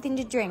have something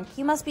to drink.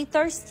 You must be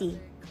thirsty.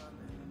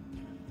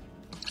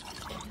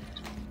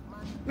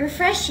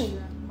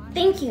 Refreshing.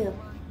 Thank you.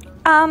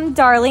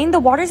 Darling, the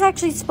water's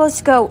actually supposed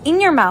to go in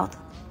your mouth.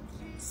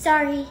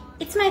 Sorry,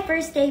 it's my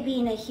first day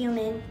being a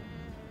human.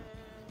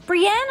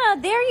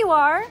 Brianna, there you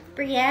are.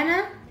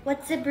 Brianna?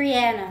 What's a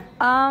Brianna?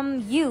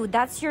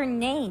 That's your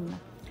name.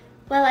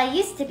 Well, I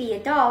used to be a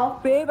doll.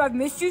 Babe, I've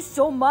missed you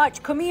so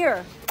much. Come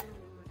here.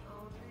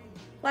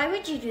 Why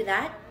would you do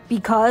that?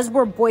 Because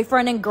we're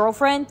boyfriend and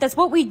girlfriend. That's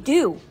what we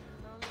do.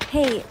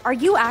 Hey, are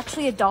you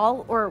actually a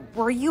doll, or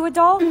were you a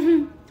doll?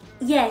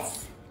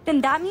 Yes.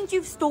 Then that means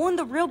you've stolen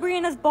the real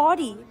Brianna's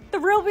body. The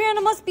real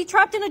Brianna must be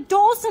trapped in a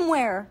doll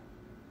somewhere.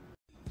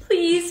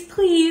 Please,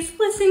 please,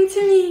 listen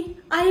to me.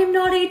 I am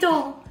not a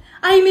doll.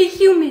 I am a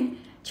human,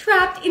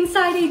 trapped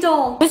inside a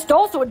doll. This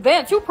doll's so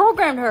advanced. Who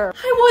programmed her?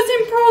 I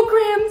wasn't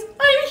programmed.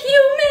 I'm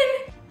human.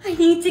 I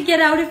need to get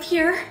out of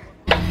here.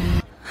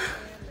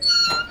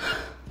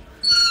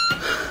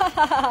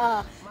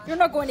 You're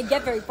not going to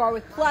get very far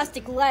with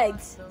plastic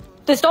legs.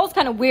 This doll's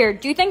kind of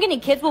weird. Do you think any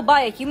kids will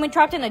buy a human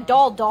trapped in a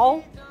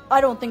doll? I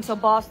don't think so,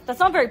 boss. That's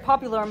not very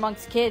popular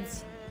amongst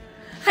kids.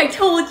 I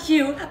told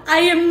you, I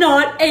am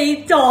not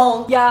a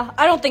doll. Yeah,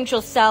 I don't think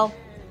she'll sell.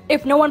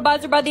 If no one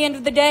buys her by the end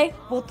of the day,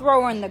 we'll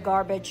throw her in the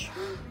garbage.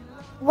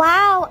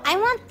 Wow, I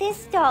want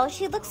this doll.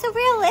 She looks so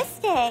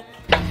realistic.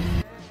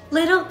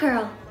 Little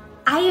girl,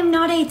 I am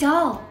not a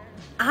doll.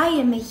 I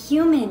am a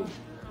human.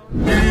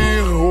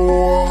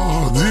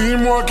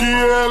 Dis-moi qui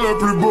est le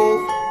plus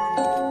beau,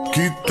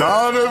 qui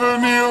t'a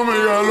devenir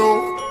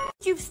mégalo.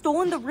 You've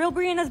stolen the real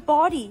Brianna's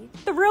body.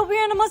 The real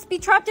Brianna must be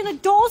trapped in a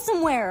doll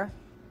somewhere.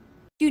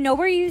 Do you know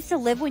where you used to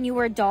live when you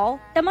were a doll?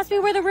 That must be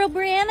where the real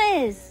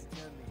Brianna is.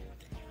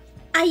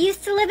 I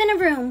used to live in a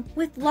room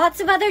with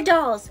lots of other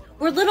dolls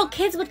where little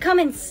kids would come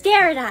and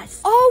stare at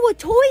us. Oh, a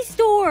toy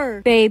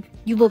store. Babe,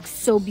 you look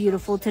so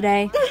beautiful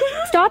today.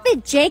 Stop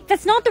it, Jake.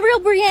 That's not the real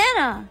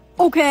Brianna.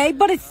 Okay,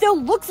 but it still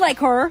looks like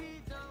her.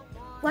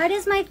 Why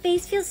does my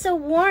face feel so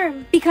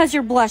warm? Because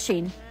you're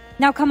blushing.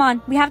 Now come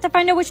on, we have to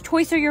find out which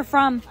toy store you're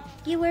from.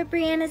 You were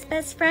Brianna's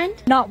best friend?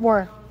 Not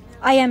were.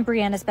 I am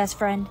Brianna's best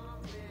friend.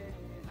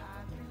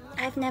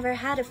 I've never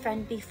had a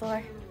friend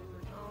before.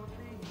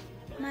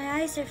 My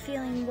eyes are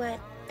feeling wet.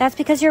 That's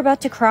because you're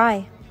about to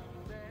cry.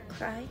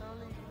 Cry?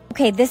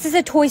 Okay, this is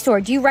a toy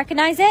store. Do you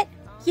recognize it?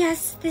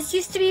 Yes, this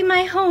used to be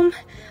my home.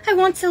 I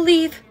want to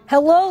leave.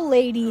 Hello,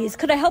 ladies.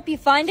 Could I help you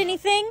find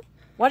anything?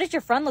 Why does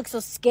your friend look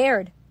so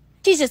scared?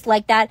 She's just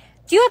like that.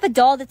 Do you have a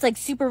doll that's like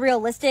super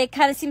realistic?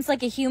 Kind of seems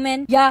like a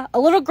human? Yeah, a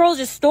little girl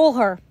just stole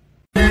her.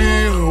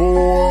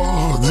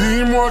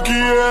 Dis-moi qui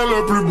est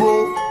le plus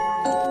beau,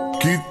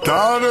 qui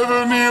t'a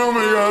devenir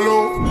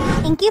mégalo.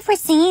 Thank you for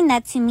saying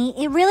that to me.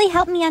 It really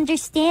helped me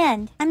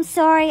understand. I'm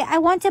sorry, I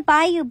want to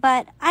buy you,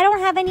 but I don't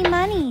have any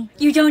money.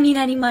 You don't need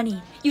any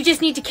money. You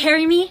just need to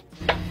carry me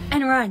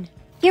and run.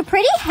 You're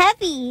pretty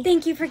heavy.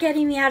 Thank you for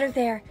getting me out of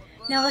there.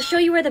 Now I'll show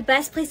you where the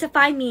best place to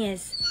find me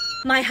is.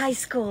 My high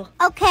school.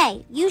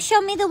 Okay, you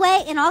show me the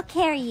way and I'll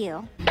carry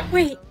you.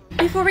 Wait,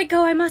 before we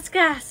go, I must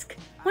ask.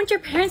 Won't your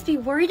parents be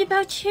worried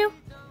about you?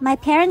 My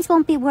parents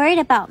won't be worried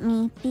about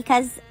me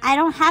because I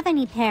don't have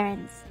any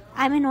parents.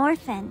 I'm an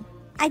orphan.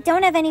 I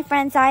don't have any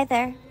friends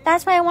either.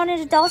 That's why I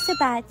wanted a doll so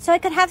bad, so I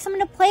could have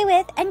someone to play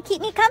with and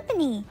keep me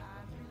company.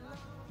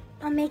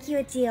 I'll make you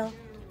a deal.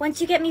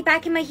 Once you get me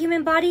back in my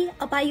human body,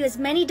 I'll buy you as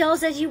many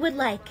dolls as you would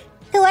like.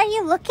 Who are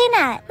you looking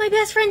at? My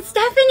best friend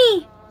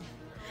Stephanie!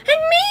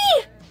 And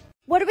me!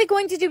 What are we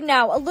going to do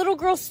now? A little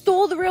girl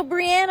stole the real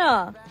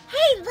Brianna.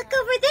 Hey, look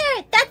over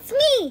there. That's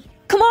me.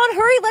 Come on,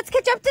 hurry. Let's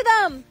catch up to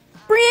them.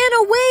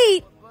 Brianna,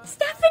 wait.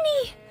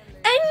 Stephanie!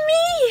 And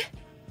me!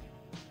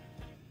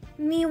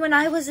 Me when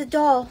I was a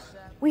doll.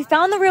 We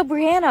found the real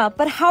Brianna,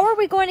 but how are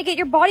we going to get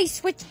your body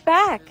switched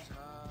back?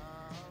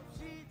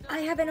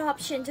 I have an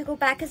option to go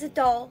back as a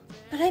doll,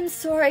 but I'm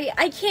sorry,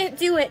 I can't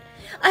do it.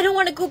 I don't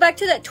want to go back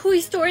to that toy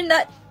store and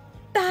that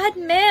bad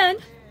man.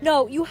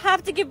 No, you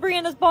have to give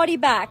Brianna's body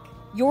back.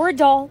 You're a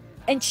doll,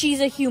 and she's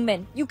a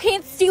human. You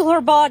can't steal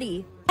her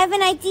body. I have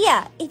an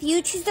idea. If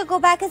you choose to go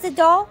back as a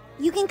doll,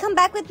 you can come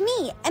back with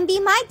me and be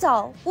my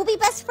doll. We'll be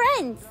best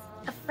friends.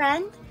 A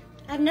friend?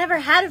 I've never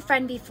had a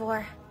friend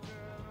before.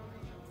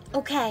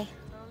 Okay,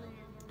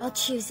 I'll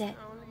choose it.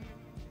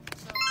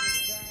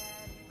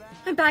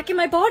 I'm back in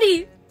my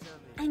body.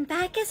 I'm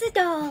back as a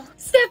doll.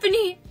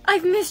 Stephanie,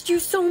 I've missed you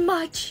so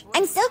much.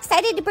 I'm so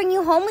excited to bring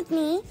you home with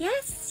me.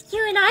 Yes,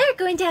 you and I are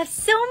going to have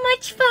so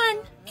much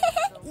fun.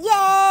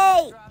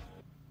 Yay!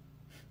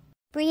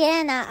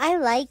 Brianna, I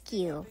like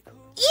you.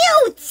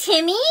 Ew,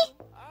 Timmy!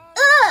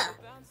 Ugh!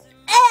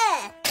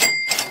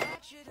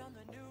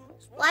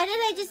 Why did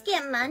I just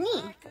get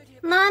money?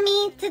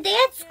 Mommy, today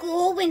at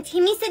school, when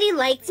Timmy said he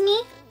liked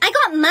me, I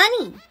got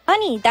money.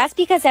 Honey, that's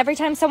because every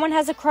time someone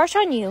has a crush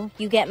on you,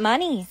 you get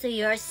money. So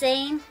you're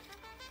saying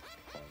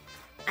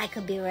I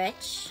could be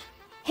rich?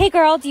 Hey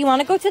girl, do you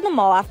want to go to the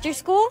mall after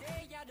school?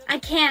 I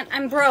can't,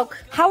 I'm broke.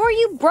 How are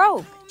you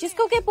broke? Just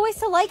go get boys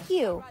to like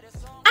you.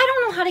 I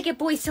don't know how to get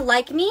boys to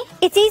like me.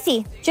 It's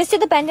easy. Just do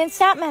the bend and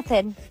snap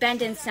method.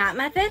 Bend and snap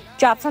method?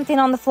 Drop something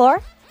on the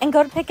floor and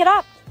go to pick it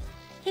up.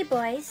 Hey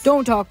boys.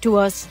 Don't talk to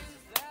us.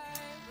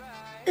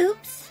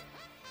 Oops.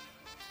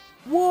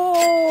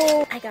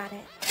 Whoa! I got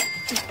it.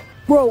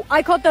 Bro,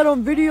 I caught that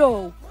on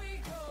video.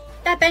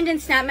 That bend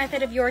and snap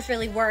method of yours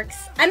really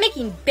works. I'm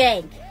making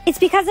bank. It's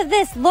because of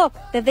this. Look,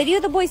 the video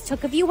the boys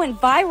took of you went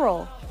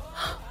viral.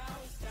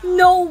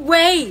 No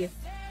way!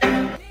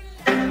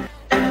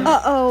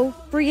 Uh-oh,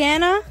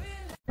 Brianna?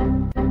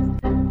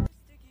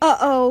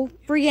 Uh-oh,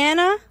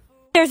 Brianna?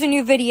 There's a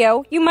new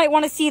video. You might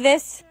want to see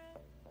this.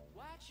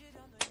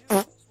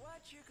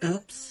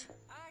 Oops.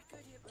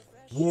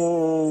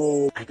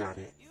 Whoa, I got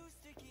it.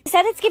 He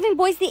said it's giving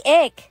boys the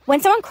ick. When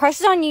someone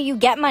crushes on you, you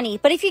get money.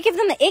 But if you give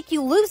them the ick,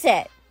 you lose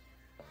it.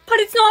 But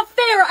it's not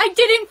fair. I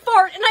didn't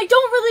fart, and I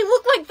don't really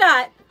look like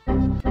that.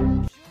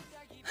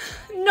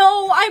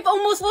 No, I've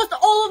almost lost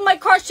all of my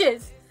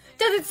crushes.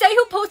 Does it say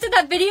who posted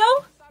that video?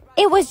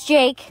 It was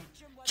Jake.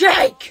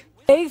 Jake!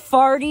 Hey,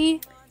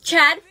 Farty.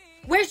 Chad,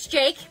 where's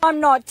Jake?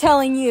 I'm not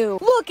telling you.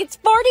 Look, it's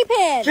Farty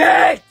Pin.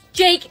 Jake!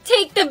 Jake,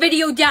 take the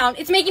video down.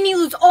 It's making me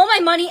lose all my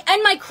money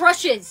and my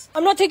crushes.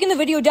 I'm not taking the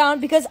video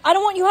down because I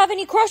don't want you to have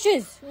any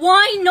crushes.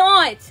 Why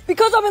not?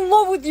 Because I'm in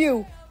love with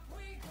you.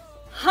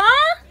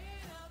 Huh?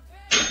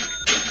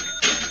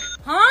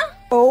 Huh?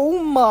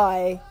 Oh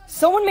my.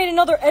 Someone made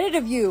another edit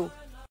of you.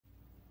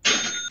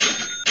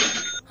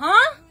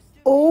 Huh?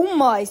 Oh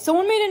my,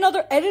 someone made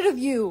another edit of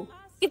you.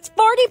 It's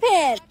Farty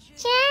Pin.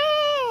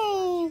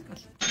 Jake!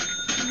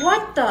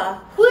 What the?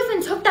 Who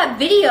even took that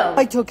video?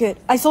 I took it.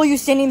 I saw you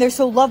standing there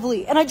so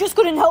lovely, and I just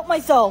couldn't help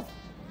myself.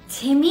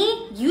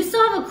 Timmy, you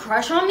still have a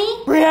crush on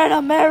me?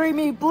 Brianna, marry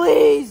me,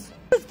 please.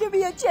 Just give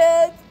me a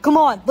chance. Come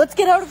on, let's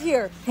get out of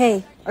here.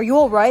 Hey, are you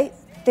alright?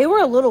 They were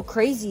a little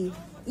crazy.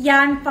 Yeah,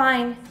 I'm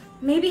fine.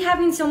 Maybe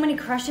having so many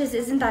crushes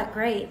isn't that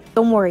great.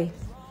 Don't worry.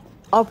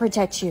 I'll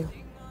protect you.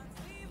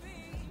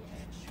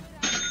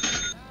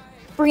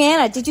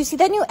 Brianna, did you see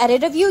that new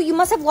edit of you? You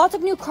must have lots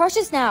of new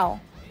crushes now.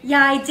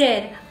 Yeah, I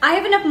did. I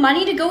have enough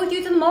money to go with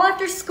you to the mall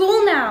after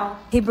school now.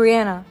 Hey,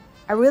 Brianna,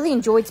 I really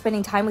enjoyed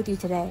spending time with you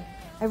today.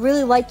 I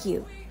really like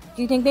you.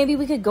 Do you think maybe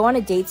we could go on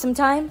a date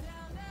sometime?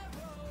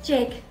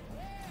 Jake,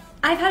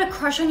 I've had a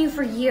crush on you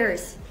for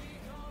years.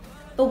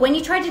 But when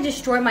you tried to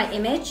destroy my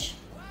image,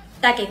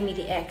 That gave me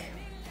the ick.